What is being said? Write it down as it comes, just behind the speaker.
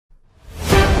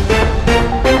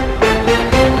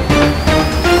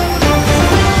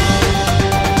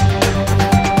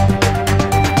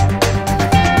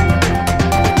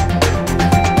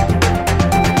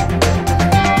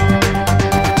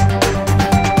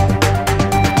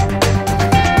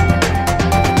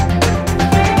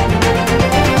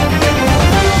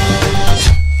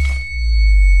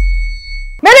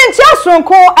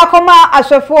Tronko akoma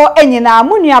aswefo enyina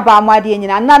munua ba amade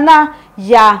enyina nana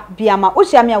ya biama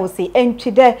uhyamia wo se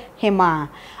entwide hema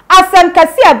asem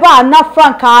kase ba na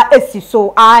franka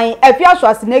esiso ai Afia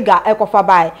Schwarzneggar ekofa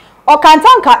bai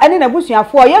okantanka ene na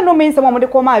busuafo ye no mensem omode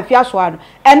koma Afia Schwarno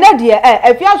ene de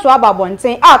Afia Schwarno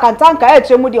babonten akantanka e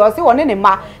kyeremu de o se woni ne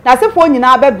ma na sefo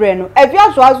nyina bebre no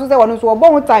Afia Schwarno se wono so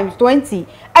obo times 20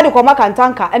 ade koma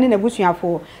kantanka ene na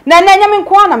busuafo na nyame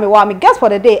nko na me wa me guest for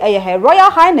the day her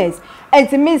Royal Highness and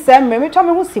me say me twa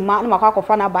me hu sima na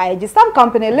makwakofa na ba Gistam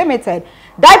Company Limited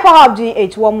Diaper Hub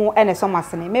GH wo mu ene so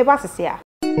masene me ba sese a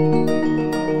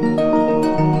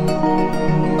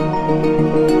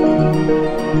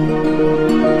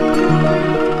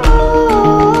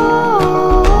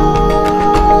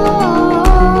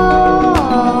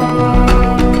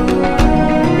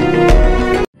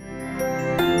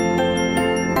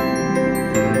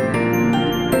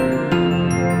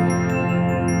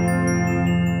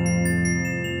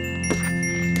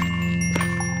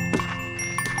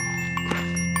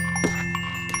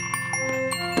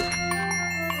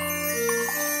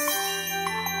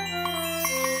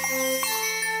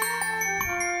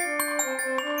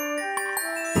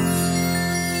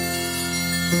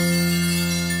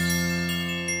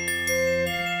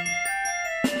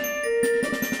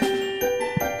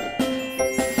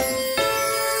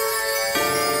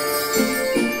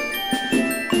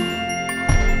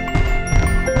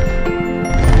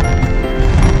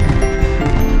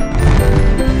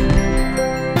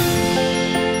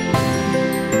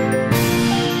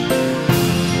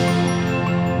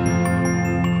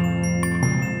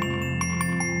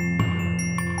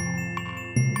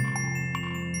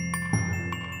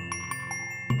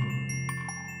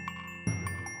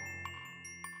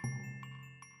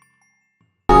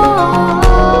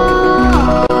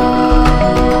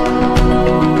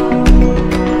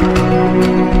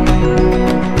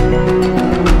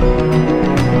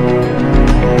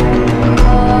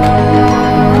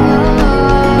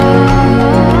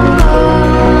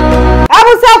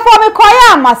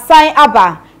Masai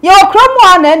aba ye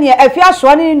okromu ana ene Afia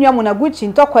Schwarno ni nuamu na guchi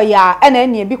ntokoya ene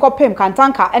ene bi kopem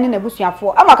kantanka ene na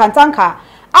busuafo ama kantanka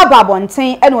aba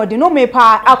bonten ene odi no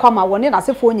mepa akwama woni na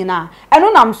sefo nyina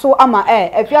eno nam so ama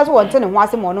Afia so wonte ne ho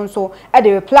ase mo no so e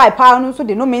de reply pa no so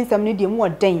de no mensem ne de mu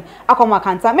oden akwama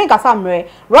kantan me nkasa mre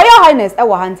Royal Highness e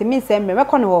wo hanti mensem mre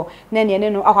mekọ no na ene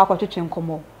no akwakotwetwe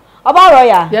nkomo Oba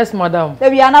Royal. Yes, madam.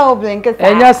 There be ana oblenke sa.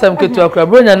 Enya sam ketu akra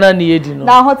bronya na ne yedi no.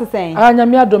 Na ho te sen. Ah,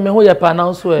 nyame adom me ho ye pa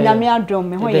na so e. Nyame adom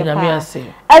me ho ye pa. Nyame ase.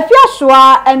 Afia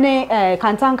Schwarno ene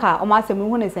kantanka o ma asem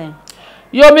hu ne sen.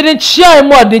 Yo mi den chia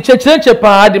mo de checheche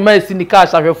pa de ma sinika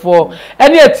ahwefo.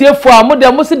 Ene atiefo a mo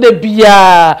de mo se de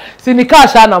bia sinika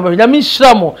ahwa na mo nyame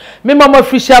nhira mo. Me mama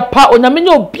fisha pa o nyame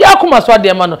nya obi akoma so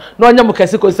de ma no. Na onya mo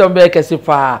kese ko se mo be kese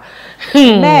pa.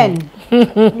 Men.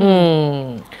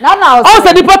 Nana o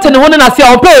se di pattern ho na se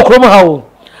a ope okrom ha o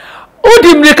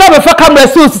udi mrika be fa camera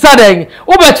so sisa den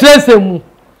wo be kire mu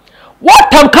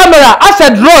what time camera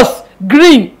ashed rose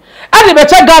green and be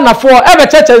che Ghana for e be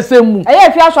che nsem mu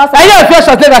Afia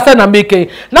Schwarzneggar say na make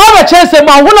na be che nsem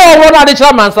mu ho na wo na de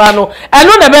kira mansa no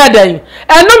enu na be den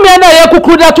enu me na ye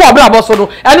kukuru da to obla boso no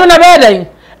enu na be den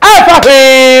afa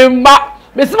hemba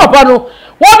me si papa no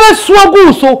wo be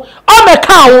suagu so o me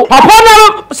ka wo papa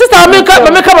na sister me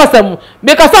ka basam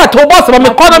me ka sa to boss me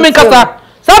ko na me ka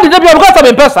sa de bi o ka sa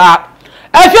me pesa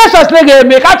Afia Schwarzneggar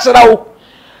me ka kira wo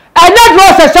enya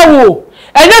dress se wo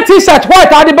enya t-shirt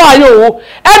white ade ba yo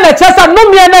ena chesa no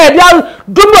me na e dia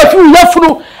dumu afu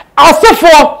yafunu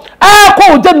asefo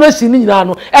ko generation ni nyina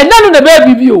no enya no na ba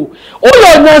bibi o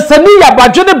yo nyansani ya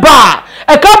badwene ba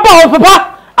e ka ba o papa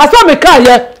asa me ka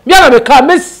ye me na me ka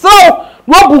me so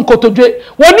wobu nkotodwe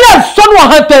woni asonu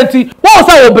ahantanti wo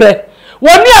sa obre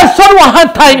woni asonu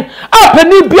ahantan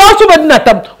apani bia so bedina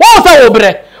tam wo sa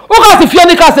obre wo ka se fie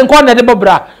ni ka se nko na de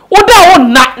bobra wo da wo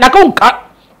na ka nka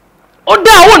wo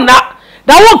da wo na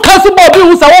da wo ka so bo bi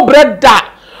wo sa wo bre da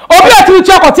obi ati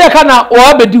tu akote ka na wo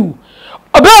abediu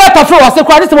obi wa tafro wa se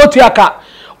kwa ni se wo tu aka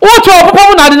wo to papa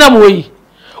wo na de na mo yi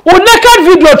wo naked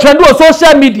video trend on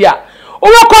social media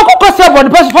owo kokoko serve the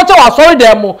person for wa sorry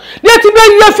dem mo na ti be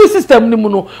yefi system ni mu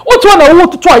no wo to na wo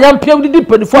to ayampiam di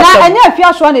pedi for na enya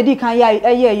Afia Schwarno na di kan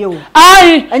ye o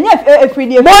ai enya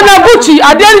efidi mo na guchi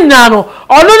ade nyina no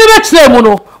onu ni be kire mu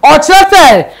no o kire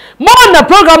se mo na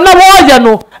program na wo ye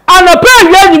no anope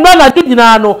wi anyima na di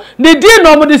nyina no ne di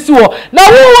no mo de si wo na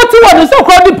wo ti wo de so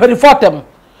ko di pedi for tem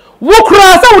wo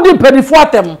kura se wo di pedi for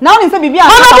tem na oni se bibia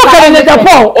ana ko kare ne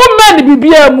Japan o me ni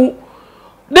bibia mu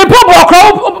the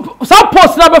people some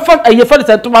post na be fa ye fa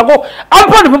the tomago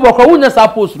ampo the people ko wunya sa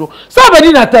post no so be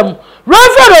ni na tam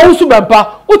Reverend Owusu Bempa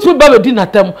utumi ba be di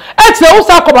natam e kire wo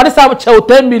sa akoba ne sa che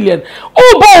 10 million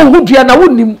o ba wo hudua na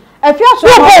wonim Afia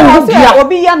Schwarzneggar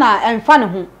obi ya na emfa ne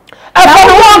ho efa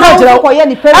ne ho ka kire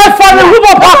efa ne ho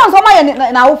papa so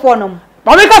ma na wo fo no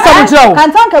Mami ka sa kire wo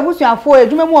kantanka busuafo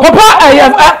adwuma mu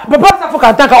papa sa fo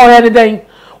kantanka oye ne den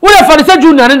wo le fa ne se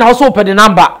junior ne na wo so pe de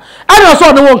number ana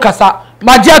so ne won kasa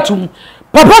magiatum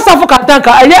papa sa fo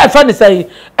kantanka eye efa ne say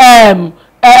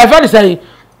efa ne say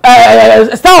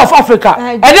Star of Africa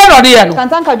and then no dey no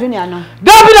kantanka junior no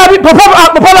David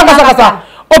papa na kasa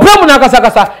opemu na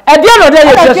kasa and then no dey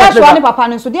Afia Schwarzneggar papa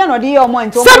no so dey no dey o mo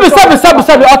nto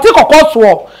sabi o ti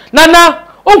kokoso nana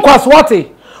onkwaso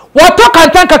what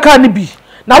kantanka ka ni bi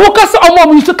na wo kasa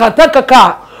omo mu su kantanka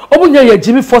ka omunya ya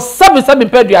jimi for 7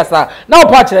 peduasa na wo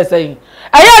pa kire sei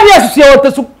aya ni asusie wo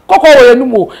tesu koko wo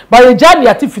yanumo ba ye jani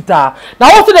atifita na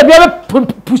wo se de bia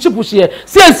push ye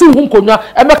se hu nkonwa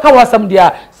emeka wasam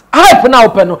dia hype na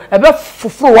open no ebe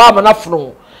fufuru wa ma na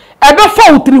furu ebe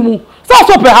fa utirimu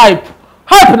so pe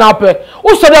hype na pe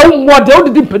wo so de wo mode wo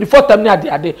didi mpani time ni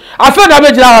ade afa na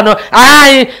be gira wa no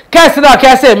ai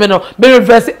kese me no be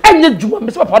reverse enye djuma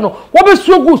me papa no wo be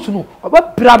su ogusu no wo be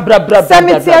bra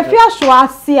semeti Afia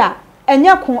Schwarzneggar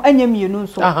enye kun enye mienu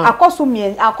nso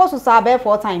akoso sa be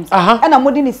 4 times na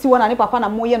modi ni siwo na ni papa na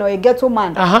moye na o ghetto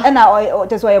man na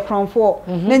teso ye kronfo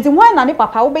na nti ho na ni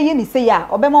papa wo be ye ni se ya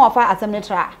obema wafa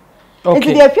asemnetra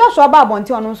nti de Afia Schwarzneggar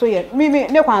bonti ono nso ye mi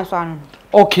ne kwan so anu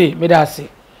okay me da se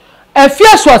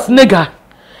Afia Schwarzneggar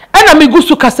ena mi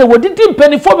gusu kase wodidi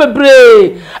mpanifo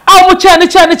bebre a mo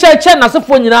che na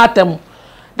sefo nyina atem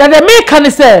da de me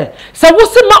kan se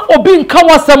wosema obi nka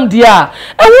wasam dia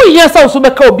ewu hia sa wo so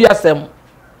beka obi asem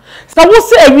sa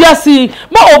wose awiasi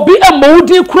ma obi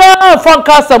emodi kura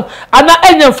fanka asem ana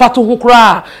enye mfato ho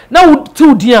kura na wuti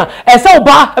udia esa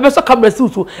oba ebe so kamera si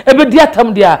so ebe dia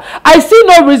tam dia I see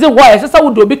no reason why esa wo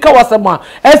do obi ka wasam a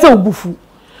esa obufu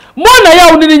mo na ya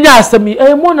woni nya asem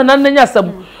mo na nya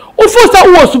asem ufu sa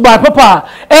wo suba papa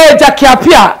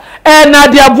jakiapia na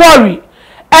dia boari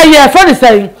ye funny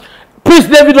say Prince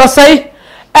David Osei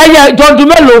John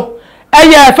Dumelo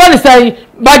funny say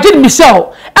Majid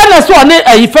Michel and so on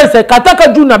say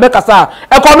Kataka Juna Bekasa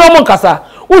ekonomo nkasa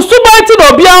usuba nti na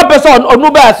obia person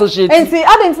onu ba associate enti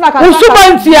adenti na Kataka usuba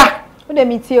nti ya wo de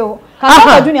mitio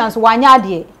Kataka Junior so wanya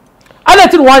ade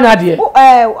adenti wanya ade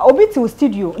obi ti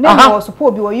studio na mo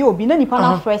support bi oyi obi na nipa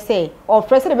na frese o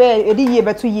frese de be edi ye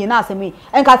betu ye na asemi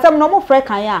enkasem no mo fre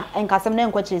kan ya enkasem na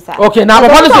enko chisa okay na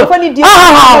papa so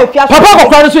papa ko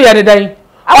kwa so ye de dan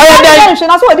oye dan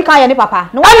na so odi kan ye ni papa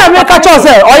no ana me ka cho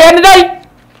se oye ni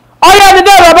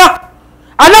dan baba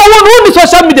ana wo ni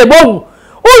social media bo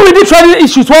who with the trending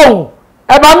issues wo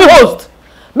e ba me host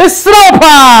me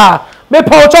sropa me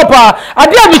pochopa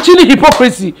ade a me chini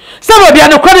hypocrisy se no bia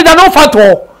no credit na no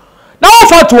fato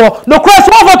no cross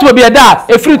wo fato bia da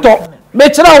e free to me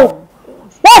kira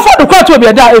wo fato kwato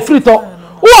bia da e free to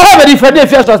wo ha be different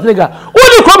Afia Schwarzneggar wo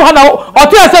ni krom ha na o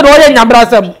te say no ye nyambra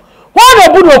sem wo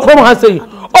na bu no krom ha sei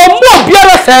o mo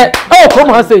biara se o krom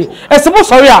ha sei ese mo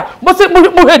sorry a mo se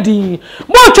mo hedi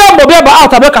mo twa mo bia ba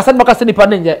out abeka se nipa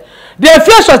nje the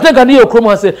Afia Schwarzneggar ni okrom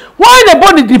ha sei why the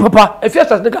body di papa Afia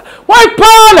Schwarzneggar why pa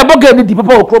le boga ni di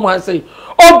papa okrom ha sei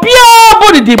obia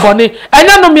body di boni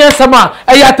enya no me ensema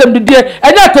eya atamdidie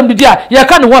enya atamdidie a ye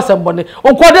ka ne ho asem boni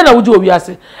onko de na wuji owi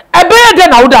ase ebe ye de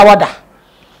na wuda wada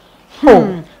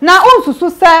na onsusu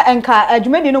se enka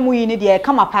adwumadi no mu yi ni de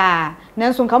kama pa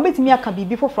nanso nka betimi aka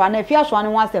bibi foforo na Afia Schwarzneggar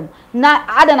no wasem na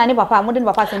ada na ne papa mo de ne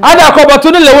papa sem ada ko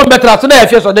botu ne lewo betra so na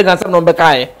Afia Schwarzneggar sem no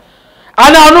beka ye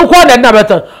ana onu ko de na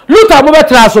betra luta mo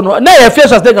betra so no na Afia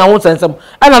Schwarzneggar ho sensem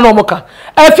ana no mo ka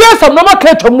Afia sem no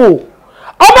maka twamu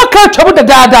o maka twamu de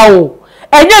dada o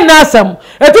enye na asem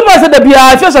etuma se de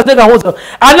bia Afia Schwarzneggar ho sem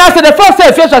ana se the first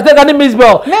Afia Schwarzneggar ni Miss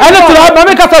Bell ene to ma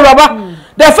me ka so baba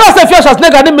the first Afia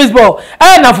Schwarzneggar ni Miss Bell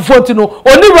na fofo no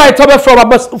oni right over from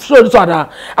abas so so ana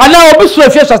obi so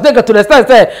Afia Schwarzneggar to the stand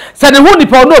say the who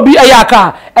nipa no obi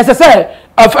ayaka say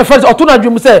first otuna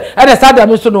dwum say ene sad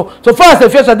am so no so first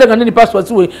Afia Schwarzneggar ni nipa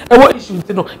so we e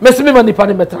issue no mesimi ma nipa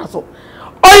ni metra so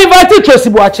o invite Tracy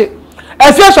Boache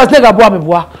Afia Schwarzneggar boa me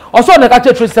boa o so na ka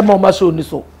Tracy say ma show ni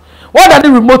so what are the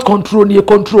remote control ni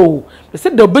control they say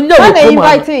the obenya we come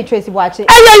invite Tracy Boache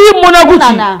yi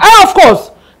monaguchi of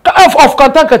course of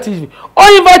Kantanka TV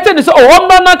o invite ni so o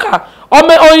naka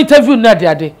o interview na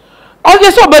de o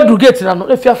je so bedru gate na no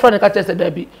Afia friend ka tell say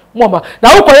there be mama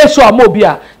na wo koye show am obi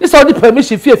a this all the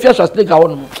permission fi Afia Schwarzneggar won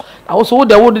no na wo so wo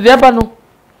de eba no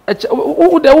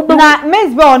wo de wo na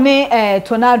Miss Bell ni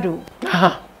tornado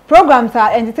programs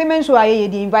are entertainment show aye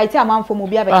dey invite a man from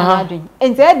obi abeka adwin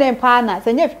enti e den pa na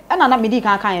se nye na na medi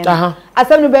kan kan ye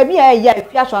asem no ba bi ya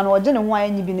Afia Schwa na oje ne ho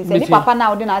anyi bi ni se ni papa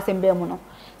na ode na asem ba mu no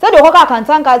se de ho ka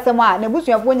kantanka asem a na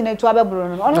busuafo nyina tu abebro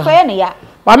no ono so ye ne ya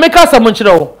ba meka asem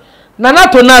nkyere wo Nana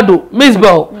Tornado Miss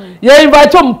Bell ye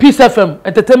invite on Peace FM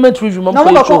entertainment review mom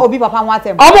no ko obi papa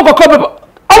watem omo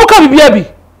ka bibia bi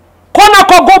Kona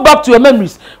go back to your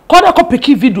memories. Kona ko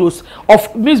picky videos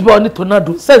of Miss Bonnie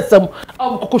Tornado. Said some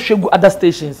ko shegu other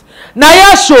stations. Na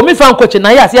ya show me fan question na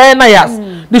yas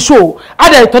the show.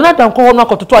 Ada Tornado ko ho na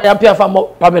ko toto ayampia fa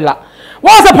Pamela.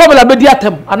 What's the Pamela be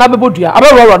diatem anabebodua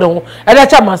abeworo ne ho. E dey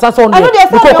chairman sanso on. Thank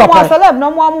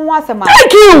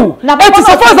you. It is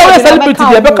the first time we celebrity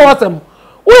dey be kawasem.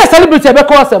 We celebrity dey be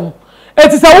kawasem.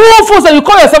 It is a woeful that you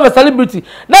call yourself a celebrity.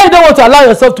 Now you don't want to allow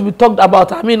yourself to be talked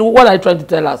about. I mean, what are you trying to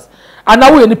tell us? And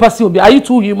now we any person will be. Are you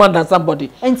too human than somebody?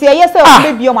 And say yes, sir.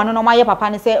 Maybe your man no my papa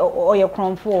and say or your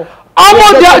crown for.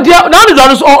 Now the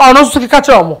dollars or no so catch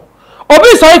them.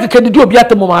 Obi sorry can do obi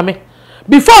atem mama.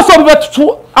 Before so be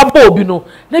to abo obi no.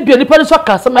 Na bi any person so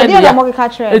can some idea. Ada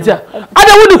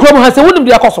woni krom ha say woni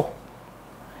bi akoso.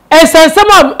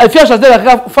 Sensema Afia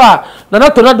Schwarzneggar fa na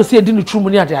Tornado see edi ni true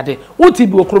money ade wonti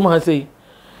bi okrom ha sei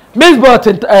Miss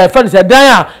Button friend say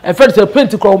dan a friend say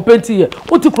paint krom paint here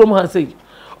wonti krom ha sei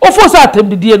ofo sa atem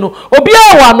didie no obi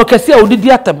a wa no kese a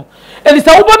odidi atem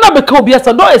elisa wo na be ka obi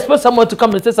asa don't expect someone to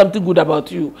come and say something good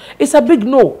about you. It's a big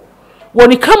no.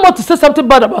 When you come out to say something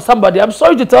bad about somebody, I'm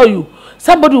sorry to tell you,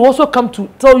 somebody will also come to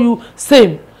tell you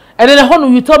same. And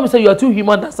then you tell me say you are too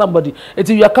human than somebody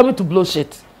until you are coming to blow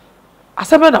shit.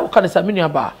 Asaba na woka ne samini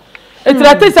aba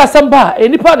etirate sa samba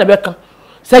enipa na beka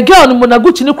se girl no na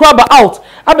guchi ni kwa ba out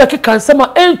abeke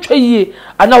kansema entwe yie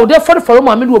ana wo dey for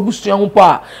ma me do obusuan ho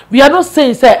pa we are not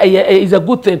saying say is a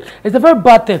good thing, it's a very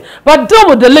bad thing, but deal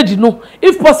with the lady no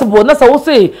if possible na say wo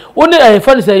say only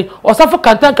funny say osafo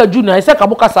kantanka junior I say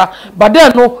kamukasa but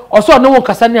then no also no won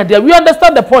kasa ni ade we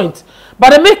understand the point, but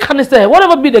the make can say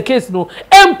whatever be the case no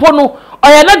empo no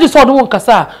oya na just no won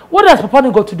kasa. What has papa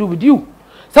got to do with you?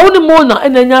 So only more na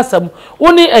enya asem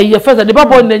only a first the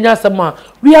babo enya asem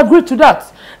we agree to that.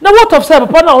 Now what of say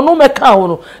papa na no make ka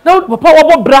no now papa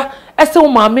wo bra ese wo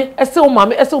mame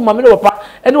no papa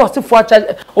ene wo se fo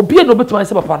acha obi no betima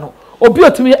say papa no obi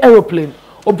otimi aeroplane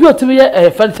obi otimi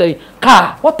friend say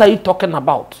car. What are you talking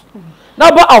about? Now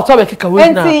about outside kick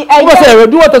away now. Who say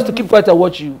do want us to keep quiet and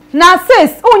watch you? Now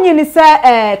sis onye ni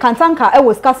say kantanka e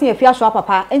was casting Afia Schwa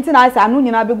papa enti na say anu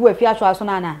nyina begu Afia Schwa so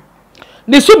na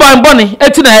ni suban boni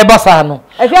eti na ebasa no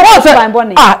Afia suban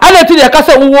boni ana ti de ka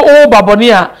se wo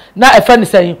baboni a na efa ni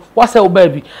sen wa se wo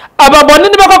baby ababoni ni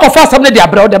be ko fa sam ne de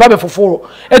abra wo de ba be foforo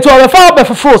eti wo be fa be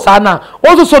foforo sa na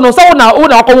wo so no sa wo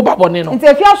na ko wo baboni no nti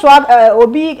Afia Schwa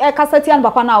obi kasati an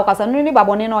papa na wo kasa no ni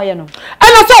baboni no ye no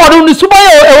ana so wo ni suban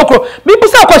e wokro mi bu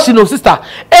sa question no sister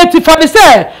eti fa ni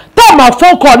se time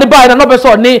phone call ni ba na no be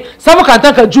so ni Samu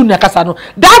Kantanka junior kasa no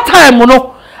that time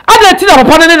no ada ti na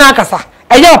papa ni na kasa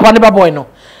eye papa ne ba boy no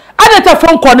adeta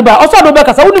phone call ni ba oso do be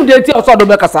kasa woni de ti oso do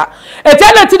be kasa e ti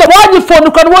na ti de waji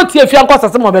phone ko no won ti Afia nkwasa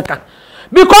se mo be ka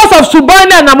because of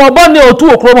subana na mo bon ne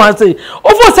otu okro mo say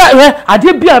ofo say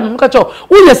ade bia me ka cho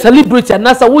wo ye celebrity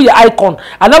na say wo ye icon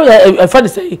and now funny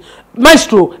say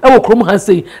maestro e wo kro mo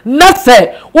say na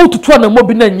say wo tutu na mo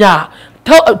bi na nya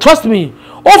trust me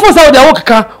ofo say wo de wo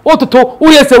kaka wo tutu wo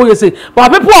ye say but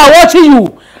people are watching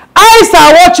you, eyes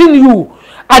are watching you.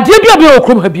 Ade bia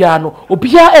okrom ha bia no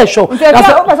obia e show na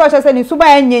so o pese say ni suba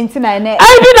enye nti na ne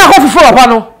ai bi na ko fufu papa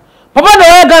no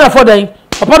e Ghana for dan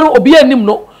papa no obia anim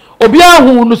no obia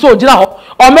hu no so gira ho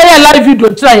o me live video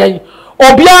ntira yan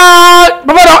obia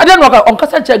papa no ade no on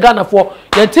kasa che Ghana for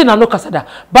yan ti na no kasa da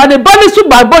ba ne ba ni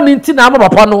suba bo ni nti na ama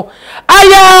papa no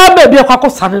aya me bia kwa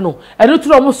sane no ene tu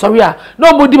no mo sorry a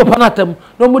no mo di papa na atam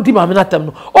no mo di mama na atam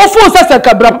no o fu sasa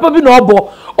ka bra papa bi no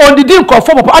obo on di ko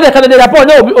for papa ade ka de papa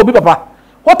no obi papa.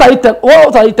 What are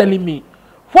you telling me?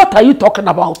 What are you talking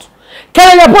about?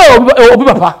 Can you boy obi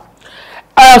papa?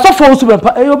 So for us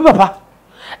obi papa.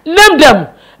 Name them.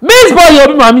 Miss boy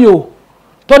obi mami o.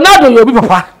 Tornado obi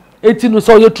papa. Eti no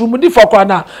so you true mudi for kwa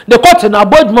na. The court na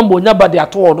boy mambo nya ba de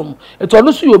ato no. Eti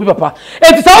onu so obi papa.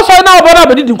 Eti so na obo na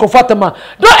be di comfortable.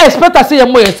 Don't expect to say you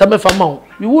mo yesame fama.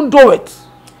 We won't do it.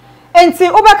 Enti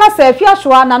obeka se Afia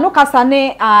Schwa na no kasa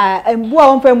ne embuwa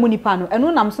wonfa mu nipa no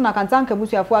enu nam so na Kantanka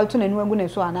busuafo alto na enu agu na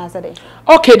so ana ase de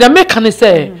okay the make can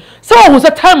say so who say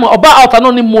time oba out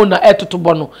no ni mo na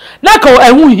etotobo no na ka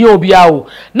ehu hie obia o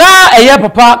na eye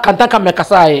papa Kantanka me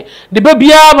kasa e de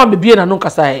babia ma bebie na no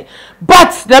kasa e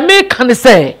but the make can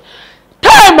say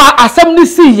time asem ni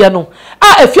si ye no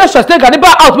Afia Schwarzneggar ne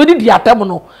ba out we di atam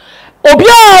no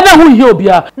obia na hu hi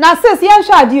obia na sis yen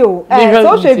shade o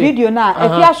social video na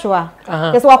Afia Schwa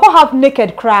yes wa ko half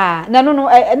naked cry na no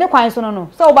ne kwan so no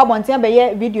so oba bonten be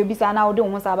ye video bi sa na wo de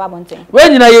wo sa ba bonten we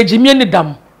nyina ye jimie ne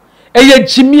dam eye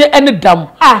jimie ene dam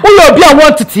wo ye obia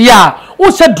want tete ya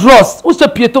wo se dross wo se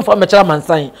pieto for mechara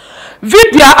mansan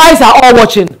video eyes are all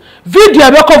watching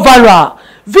video be ko viral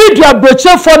video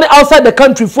broche for outside the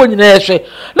country for nyina ye hwe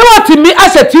na what me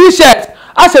as a t-shirt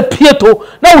as a pieto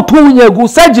na wo to nya gu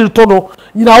surgery to no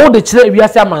nyina wo de kire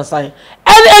ewiase amansan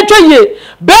en etwaye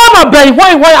be ma ban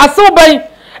hwan aso ban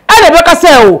ene be ka se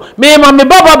o me ma me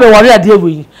baba be wore ade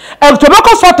ewi e to be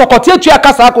ko so tokote etua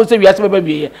kasa ko se wiase be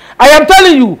biye I am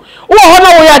telling you wo ho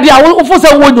na wo ya de a wo fo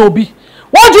se wo nya obi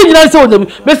wo ji nyina se wo nya bi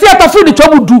be se atafu ni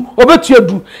chobu du obetua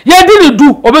du ye di ni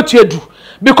du obetua du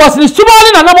because ni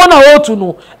subali na namo na otu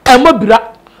no e mo bira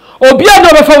obi a no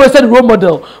be fa we say role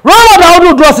model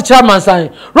do dress chairman sign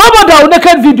role model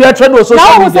naked video trend on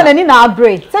social media now we say ni na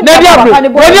abre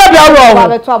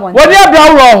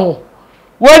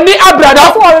woni abra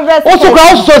da o so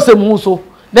kwa so semu so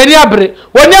na ni abre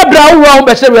woni abra wo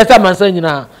be say we chairman sign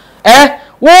nyina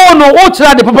wo no o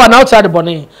kira de papa na o kira de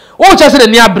bone o kira say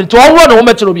ni abre to wo no wo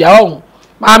me kira obi a wo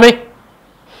maame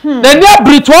na ni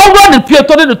abre to wo ne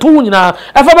pieto ne to nyina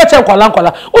e fa be che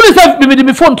kwala uni say me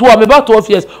me phone to me back to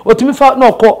office otimi fa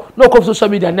no ko social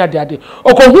media na ade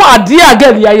oko hu ade a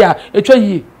girl ya etwa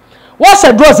yi what's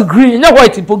a dress green nya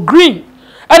white people green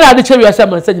and ade che we say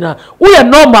man say nyina we are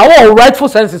normal we rightful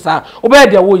senses are obe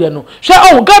de wo ye no hwe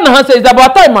oh Ghana han say is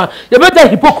about time you better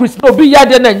hypocrisy no be ya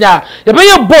de na nya you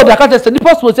be bold akata say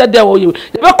nipa so say there wo you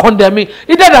be condemn me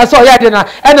either that so ya de na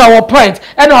and our point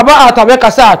and about out we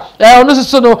kasa ono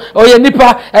so no o ye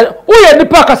nipa wo ye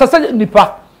nipa kasa say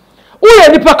nipa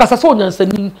uye nipa kasa so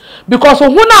nyansani because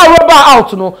hu na rubber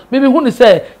out no maybe hu ni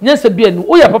say nyansa bia ni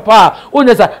uye papa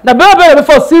unyasa na be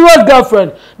for serious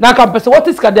girlfriend na kan pese what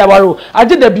is ka dia waro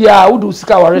age da bia udu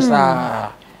sika ware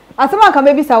sa asema kan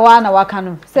maybe sawa na waka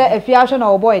no say Afia hwe na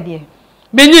o boy de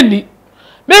menyini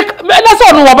make na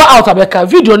so no rubber out abeka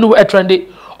video no e trendy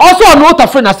also no ta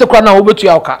friend na sekra na obetu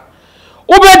ya oka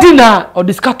obedi na o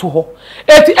discuss to ho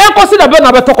eti enkosi na be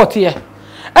na betokote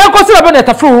enkosi na be na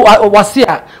tafru wase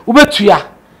a ubetua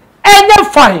enye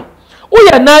fine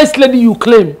uye nice lady you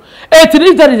claim it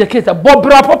is that is the case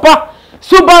bobra papa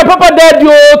super papa daddy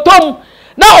o tom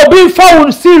na obi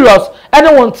found serious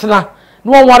anyone tena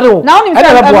no one worry o na oni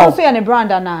say so ya brand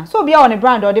na so bia on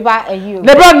brand o de ba ayi o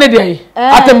the brand ne dey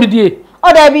atembidie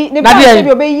o da bi ne brand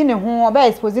bi obeyi ne ho obe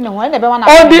expose ne ho na be wana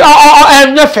on bi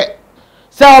enyefe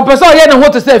say o person ye ne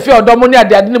ho to say fi odomo ne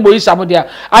ade ne mo yi shamo dia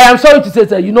I am sorry to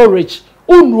say you know rich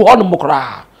unru ho no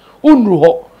mokra unru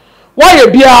ho why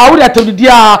bia wo da tawdidi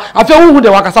a afa wo hu de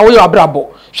wakasa wo ye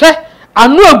abrabo hwe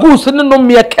anu agusu ne no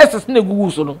me cases ne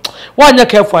gugusu no wanya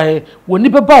careful he woni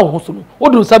beba wo so no wo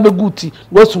do sa beguti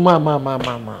wo suma ma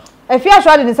Afia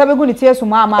Schwarzneggar de sa begu ni tie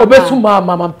suma ma obesuma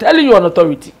ma I'm telling you on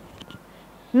authority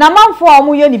na manfo a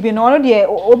mu ye ni bi no no de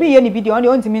obi ye ni bi de on de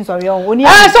ontimi nsori on oni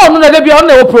so no na de bi on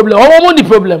na wo problem o mo ni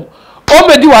problem o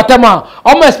me di watama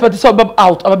o mo expect so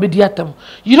out about di atam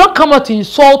you don't come out to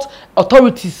insult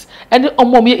authorities and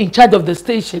mom in charge of the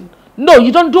station. No,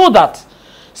 you don't do that.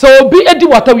 So be edi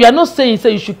water. We are not saying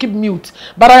say you should keep mute,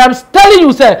 but I am telling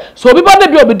you say so be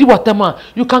bad be edi water man.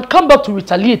 You can come back to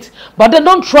retaliate, but then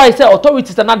don't try say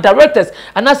authorities and not directors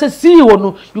and I say CEO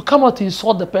no. You come out to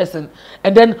insult the person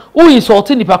and then who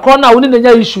insulting the corona who need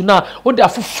issue now. Who they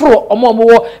afro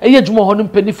omo eye juma honum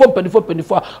penifo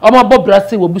omo bob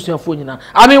brasi wo busu afo nyina.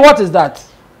 I mean what is that?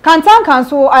 Kantan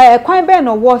kanso kwan be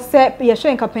no wo se ye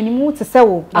hwe nkapanimu te se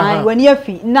wo wani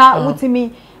afi na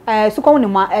wutimi sukon ne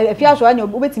ma Afia Schwarzneggar ne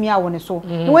obetimi awo ne so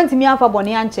ne wantimi afa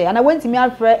bone anche ana wantimi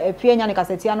afre Afia nya ne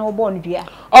kasetia na obo no dua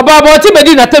oba ba ti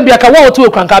bedi na tambia ka wo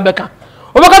to kwanka beka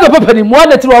obeka do papanimu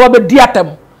na ti wo ba di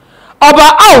atam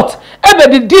oba out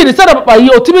ebe di ni se na papa yi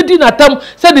otimi di na tam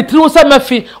se di triwo se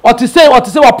mafi oti se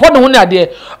wa pon ho ne ade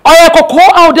oye kokko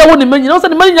out there woni manyi no se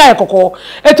ni manyi ya kokko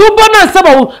etu bo na se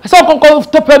ba se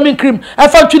konko to payment cream e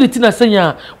fa tuli na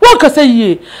senya what ka say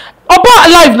ye oba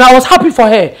alive now I was happy for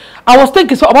her I was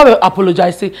thinking so about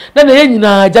apologizing then ye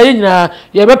nyina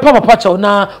ye be papa chow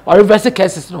na or reverse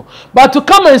cases no but to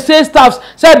come and say stuff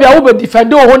say bia wo be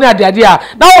defend ho ne ade a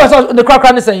now was the crack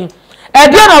and saying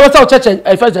na we say church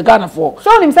Afia Ghana for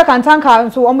so nim say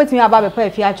kantanka so ombetimi aba be pa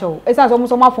Afia chow esa so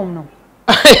so mafom no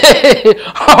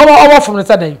omo fom ne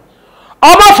saden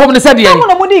omo fom ne saden omo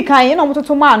no mudi kan na omo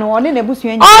toto ma no one na busu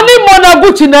enyi oni mo na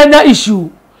guchi na issue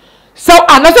so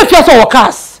anase Afia so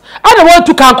workers I don't want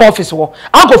to come office wo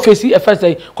anko face e first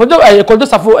day kondo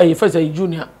safo e first day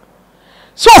junior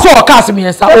so cast me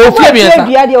esa o fie me esa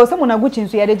bia de o se mo na guchi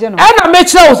nso ye de je no na make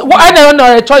sure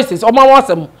na choices o ma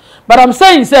wasem but I'm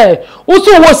saying say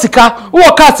usu wo sika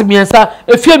wo cast me esa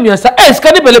efie me esa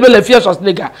sika ni belebele Afia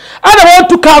Schwarzneggar and I want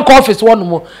to come office one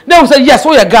more na we say yes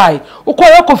we a guy wo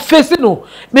ko face no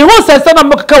me who say na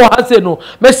makaka wa ha say no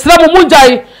me sra mo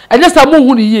munjai enye sa mo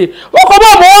hu ni ye wo ko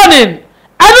ba morning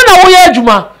anu na wo ye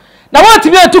adwuma na want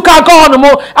me to come on mo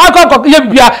akọ ye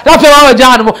bia na fe wa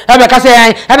jan mo e be ka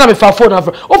say na me fa phone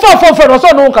afro o fa phone so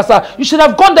no kasa you should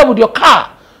have gone there with your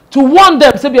car to warn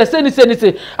them say be say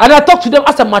anything and I talk to them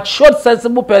as a matured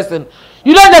sensible person.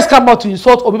 You don't just come out to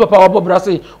insult obi papa wa bobra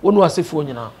say onu asefo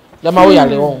nyina ya ma wo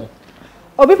yale won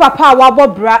obi papa wa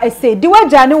bobra say di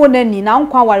waja ne wonani na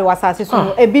nkwa ware wasase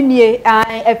so ebi nie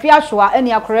Afia Schwa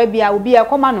eni akora bia obi e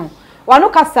koma no wano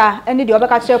kasa eni de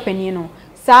obeka kire pani no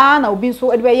saa na obi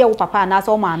nso ede be ye wo papa na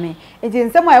asa o maame enti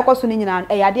nsem ayekoso ni nyina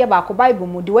eyade ba ko bible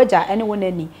mu di waja eni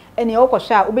wonani eni o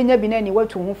kwhwa obenya bi na ni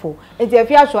watu hufo enti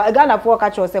Afia Schwa agana fo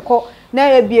ka kire se ko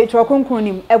na ebie tro konkon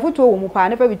nim efuto wo mu pa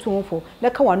na fa bi tu hufo na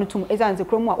ka wano tum ezanze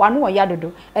kromu wano wo ya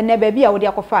dodo ene ba bia wo de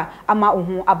akofa ama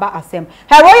ohun aba asem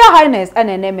Her Royal Highness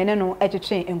ene mene no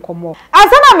etwetwe enkomo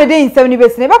asana mede nsem ni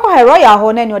besine be ko Her Royal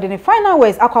ho na ni ode ne final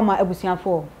words akwama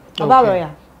abusuafo aba Royal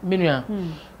minua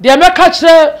the America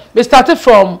chere we started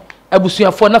from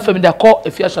abusuafo na family da call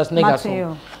Afia Schwarzneggar so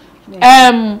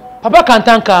papa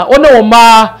kantanka ono wo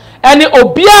ma any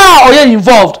obia oye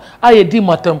involved aye di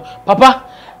matam papa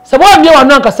sebo am ye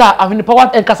wanu ankasa ahwene pa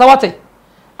wat enkasa wate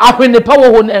ahwene pa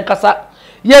wo ho enkasa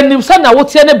ye nim sa na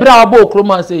wotie ne bra abo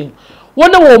okroma say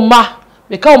wona wo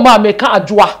ma me ka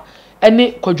adwoa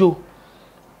ene kwadwo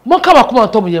mo ka makoma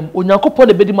ntom yem onyankopɔ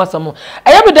ne bedi masam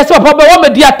eye me de se papa be wo me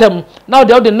di atam na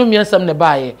wo de no miensam ne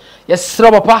baaye ye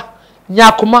sra papa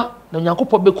nyakoma na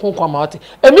onyankopɔ be konkwa ma wote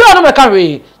emi ono me ka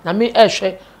hwe na me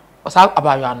ehwe osa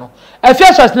abayo no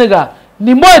Afia Schwarzneggar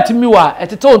ni mo etimi wa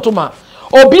etete ontoma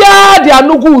obia de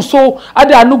anugu so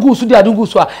ade anugu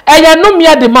so a eye no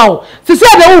mia de mawo sisi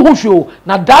ade wo hwehwe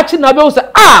na dachi na be wo se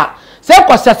se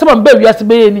kwasi asema mba wiase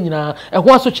be ni nyina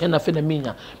eho aso chen na fe na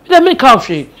minya bi de me ka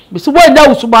hwe bi se wo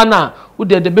nya usuba na wo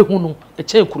de be hu no e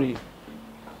chen kure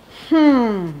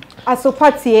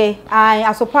asopatie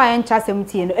asopa en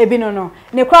chasemtie no ebi no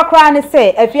ne krakra ne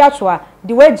se Afia Schwa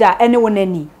di waja ene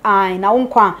wonani na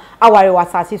wonkwa aware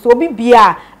wasase so obi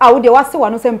bia wo de wase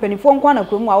wano se mpanifo nkwa na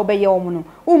kromu a wo beye wo no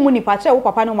wo ni pa che wo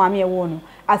papa no maame e wo no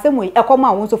asemu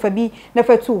ekoma won so fa bi na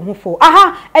fatu hufo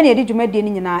ene edi dwumade ni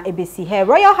nyina ebesi Her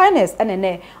Royal Highness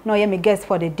ene no ye me guest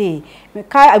for the day me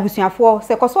kai abusuafo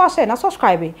se koso share na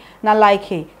subscribe na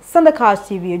like Sandaka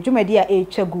TV dwumade a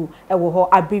echagu ewo ho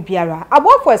abribiara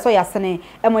abofo eso yasene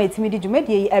emo etimi di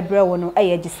dwumade yi ebre wo no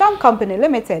eye Gisam Company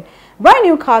Limited brand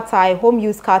new car tire home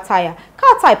use car tire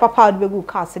papa begu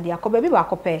car se dia ko be ba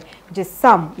ko pe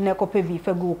Gisam na ko pe bi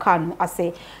fegu car no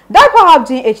ase diaper hub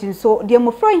GH nso de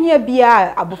mo fro hia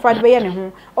bia abofra de be ye ne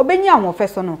ho obenya ahofo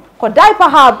so no ko diaper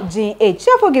hub GH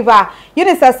chef giver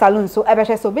Highness salon so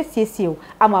ebehwe so be siesie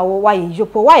ama wo waye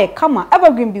jopo waye kama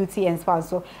evergreen beauty and spa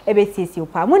so ebe siesie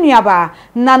pa munuaba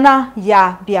nana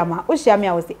ya biama o hia me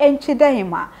a wo se enchi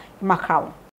dehima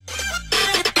makrawo